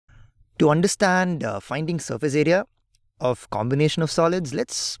To understand finding surface area of combination of solids,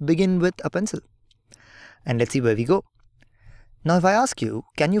 let's begin with a pencil. And let's see where we go. Now if I ask you,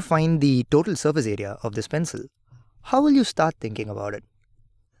 can you find the total surface area of this pencil? How will you start thinking about it?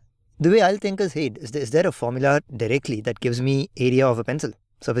 The way I'll think is, hey, is there a formula directly that gives me area of a pencil,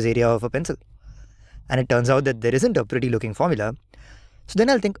 surface area of a pencil? And it turns out that there isn't a pretty looking formula. So then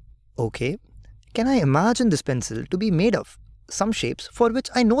I'll think, okay, can I imagine this pencil to be made of some shapes for which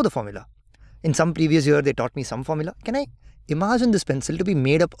I know the formula? In some previous year, they taught me some formula. Can I imagine this pencil to be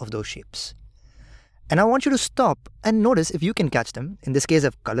made up of those shapes? And I want you to stop and notice if you can catch them. In this case,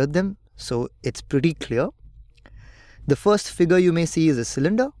 I've colored them, so it's pretty clear. The first figure you may see is a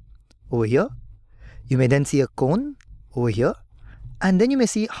cylinder over here. You may then see a cone over here. And then you may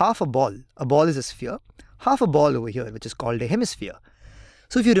see half a ball. A ball is a sphere. Half a ball over here, which is called a hemisphere.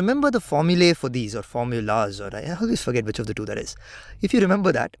 So if you remember the formulae for these, or formulas, or I always forget which of the two that is. If you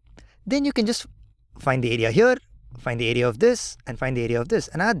remember that, then you can just find the area here, find the area of this, and find the area of this,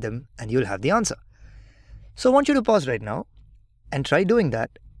 and add them, and you'll have the answer. So I want you to pause right now and try doing that.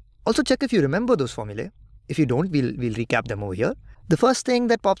 Also check if you remember those formulae. If you don't, we'll recap them over here. The first thing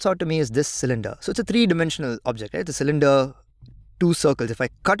that pops out to me is this cylinder. So it's a three-dimensional object, right? The cylinder, two circles. If I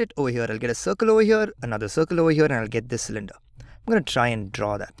cut it over here, I'll get a circle over here, another circle over here, and I'll get this cylinder. I'm going to try and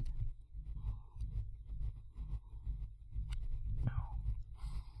draw that.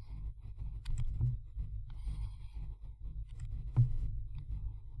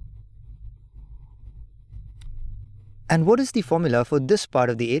 And what is the formula for this part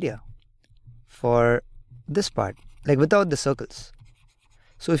of the area? For this part, like without the circles.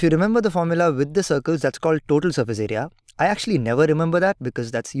 So if you remember the formula with the circles, that's called total surface area. I actually never remember that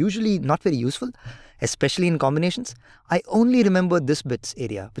because that's usually not very useful, especially in combinations. I only remember this bit's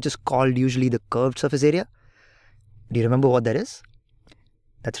area, which is called usually the curved surface area. Do you remember what that is?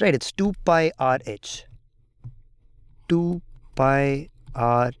 That's right, it's 2 pi RH. 2 pi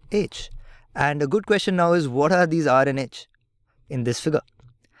RH. And a good question now is, what are these R and H in this figure?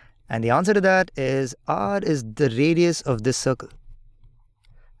 And the answer to that is R is the radius of this circle.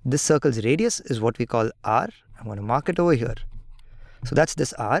 This circle's radius is what we call R. I'm going to mark it over here. So that's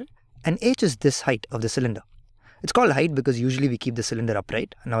this R, and H is this height of the cylinder. It's called height because usually we keep the cylinder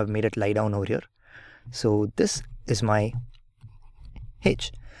upright. Now I've made it lie down over here. So this is my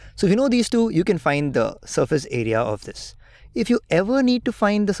H. So if you know these two, you can find the surface area of this. If you ever need to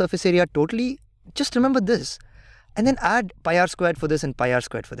find the surface area totally, just remember this. And then add pi r squared for this and pi r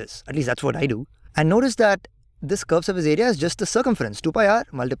squared for this. At least that's what I do. And notice that this curved surface area is just the circumference, 2 pi r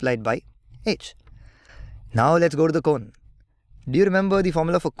multiplied by H. Now let's go to the cone. Do you remember the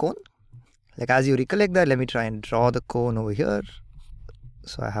formula for cone? Like as you recollect that, let me try and draw the cone over here.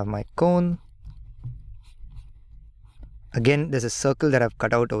 So I have my cone. Again, there's a circle that I've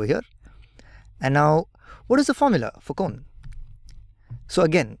cut out over here. And now, what is the formula for cone? So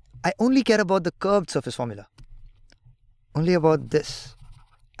again, I only care about the curved surface formula. Only about this.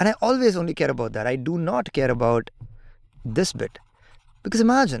 And I always only care about that. I do not care about this bit. Because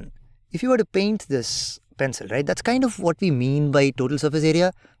imagine, if you were to paint this pencil, right? That's kind of what we mean by total surface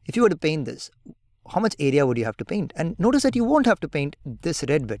area. If you were to paint this, how much area would you have to paint? And notice that you won't have to paint this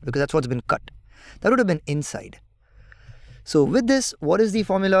red bit because that's what's been cut. That would have been inside. So with this, what is the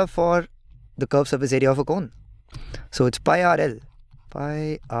formula for the curved surface area of a cone? So it's pi RL.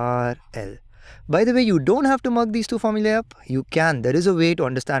 Pi RL. By the way, you don't have to mug these two formulae up. You can. There is a way to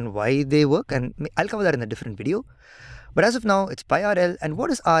understand why they work, and I'll cover that in a different video. But as of now, it's pi RL. And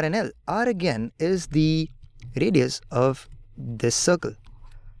what is R and L? R again is the radius of this circle.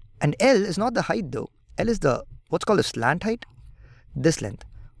 And L is not the height though. L is the what's called the slant height. This length.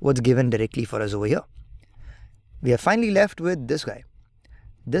 What's given directly for us over here. We are finally left with this guy.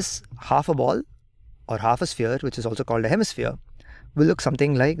 This half a ball or half a sphere, which is also called a hemisphere, will look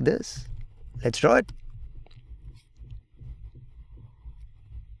something like this. Let's draw it.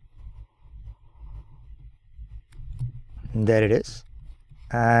 There it is.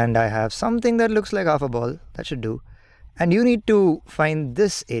 And I have something that looks like half a ball. That should do. And you need to find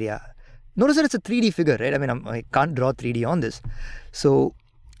this area. Notice that it's a 3D figure, right? I mean, I can't draw 3D on this. So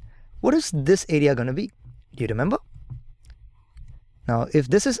what is this area going to be? Do you remember? Now, if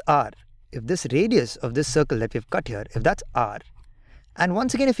this is R, if this radius of this circle that we've cut here, if that's R, and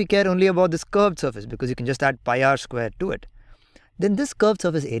once again, if we care only about this curved surface, because you can just add pi r squared to it, then this curved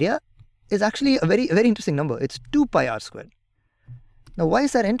surface area is actually a very interesting number. It's 2 pi r squared. Now, why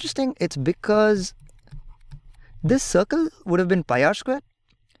is that interesting? It's because this circle would have been pi r squared,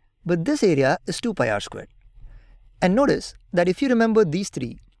 but this area is 2 pi r squared. And notice that if you remember these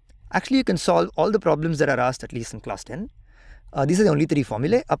three, actually you can solve all the problems that are asked at least in class 10 These are the only three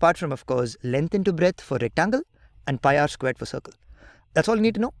formulae, apart from, of course, length into breadth for rectangle and pi r squared for circle. That's all you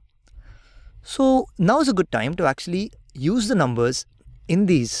need to know. So now is a good time to actually use the numbers in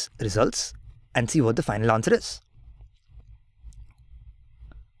these results and see what the final answer is.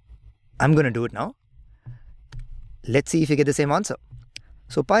 I'm going to do it now. Let's see if you get the same answer.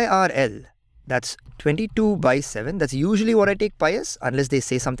 So pi RL, that's 22 by 7. That's usually what I take pi as, unless they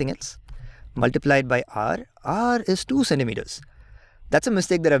say something else. Multiplied by r. R is 2 centimeters. That's a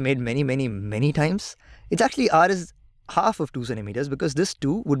mistake that I've made many times. It's actually r is half of 2 centimeters because this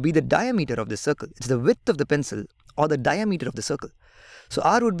 2 would be the diameter of the circle. It's the width of the pencil or the diameter of the circle. So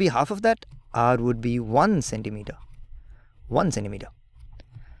r would be half of that. R would be 1 centimeter. 1 centimeter.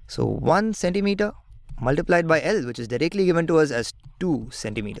 So 1 centimeter multiplied by L, which is directly given to us as 2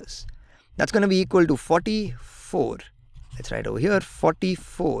 centimeters. That's going to be equal to 44. Let's write over here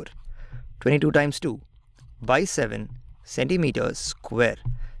 44. 22 times 2 by 7 centimeters square.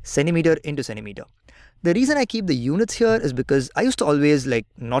 Centimeter into centimeter. The reason I keep the units here is because I used to always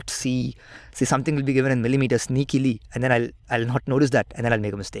not see something will be given in millimeters sneakily, and then I'll not notice that, and then I'll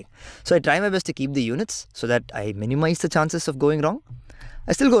make a mistake. So I try my best to keep the units so that I minimize the chances of going wrong.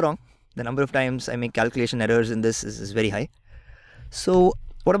 I still go wrong. The number of times I make calculation errors in this is very high. So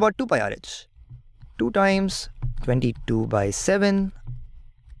what about 2 pi RH? 2 times 22 by 7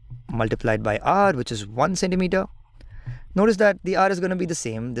 multiplied by r, which is 1 centimeter. Notice that the r is going to be the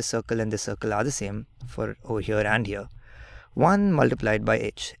same. This circle and this circle are the same for over here and here. 1 multiplied by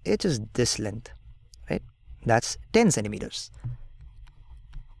h. H is this length, right? That's 10 centimeters.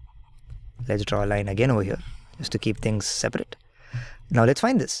 Let's draw a line again over here just to keep things separate. Now let's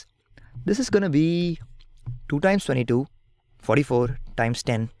find this. This is going to be 2 times 22, 44 times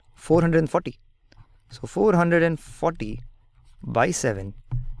 10, 440. So 440 by 7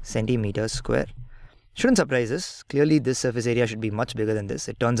 centimeters square. Shouldn't surprise us. Clearly this surface area should be much bigger than this.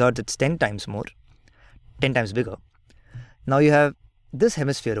 It turns out it's 10 times more, 10 times bigger. Now you have this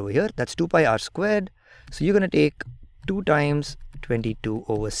hemisphere over here, that's 2 pi r squared. So you're going to take 2 times 22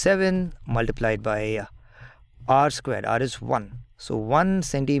 over 7 multiplied by r squared. R is 1. So 1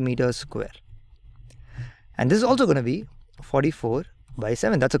 centimeter square. And this is also going to be 44 by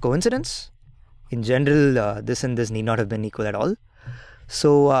 7. That's a coincidence. In general, this and this need not have been equal at all.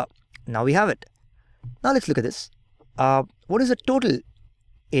 So now we have it. Now let's look at this. What is the total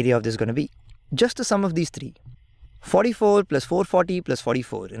area of this going to be? Just the sum of these three. 44 plus 440 plus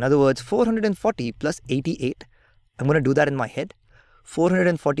 44. In other words, 440 plus 88. I'm going to do that in my head.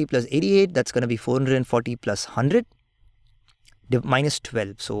 440 plus 88, that's going to be 440 plus 100 minus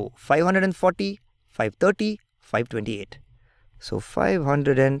 12. So 540, 530, 528. So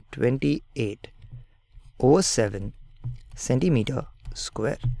 528 over 7 centimeter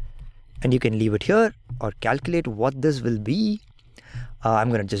square. And you can leave it here or calculate what this will be. I'm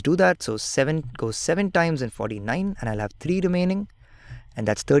going to just do that. So 7 goes 7 times in 49 and I'll have 3 remaining. And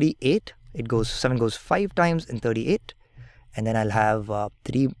that's 38. 7 goes 5 times in 38. And then I'll have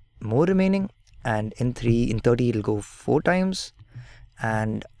 3 more remaining. And in 30 it'll go 4 times.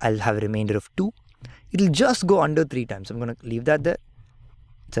 And I'll have a remainder of 2. It'll just go under 3 times. I'm going to leave that there.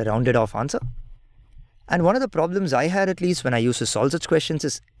 It's a rounded off answer. And one of the problems I had, at least when I used to solve such questions,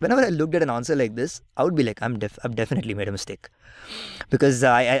 is whenever I looked at an answer like this, I would be like, I've definitely made a mistake. Because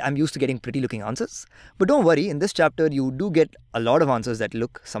I'm used to getting pretty looking answers. But don't worry, in this chapter, you do get a lot of answers that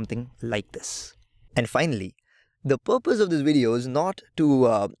look something like this. And finally, the purpose of this video is not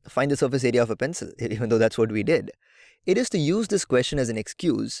to find the surface area of a pencil, even though that's what we did. It is to use this question as an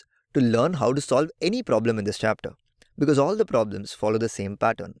excuse to learn how to solve any problem in this chapter. Because all the problems follow the same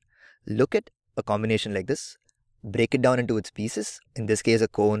pattern. Look at a combination like this, break it down into its pieces, in this case a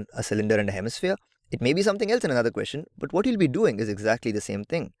cone, a cylinder and a hemisphere. It may be something else in another question, but what you'll be doing is exactly the same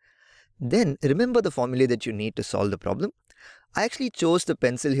thing. Then remember the formulae that you need to solve the problem. I actually chose the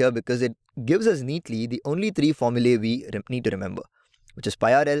pencil here because it gives us neatly the only 3 formulae we need to remember, which is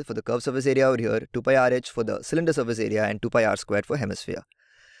pi RL for the curved surface area over here, 2 pi RH for the cylinder surface area and 2 pi r squared for hemisphere.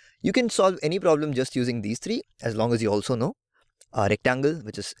 You can solve any problem just using these 3 as long as you also know a rectangle,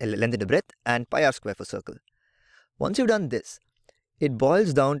 which is length into breadth, and pi r square for circle. Once you've done this, it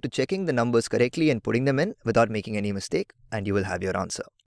boils down to checking the numbers correctly and putting them in without making any mistake, and you will have your answer.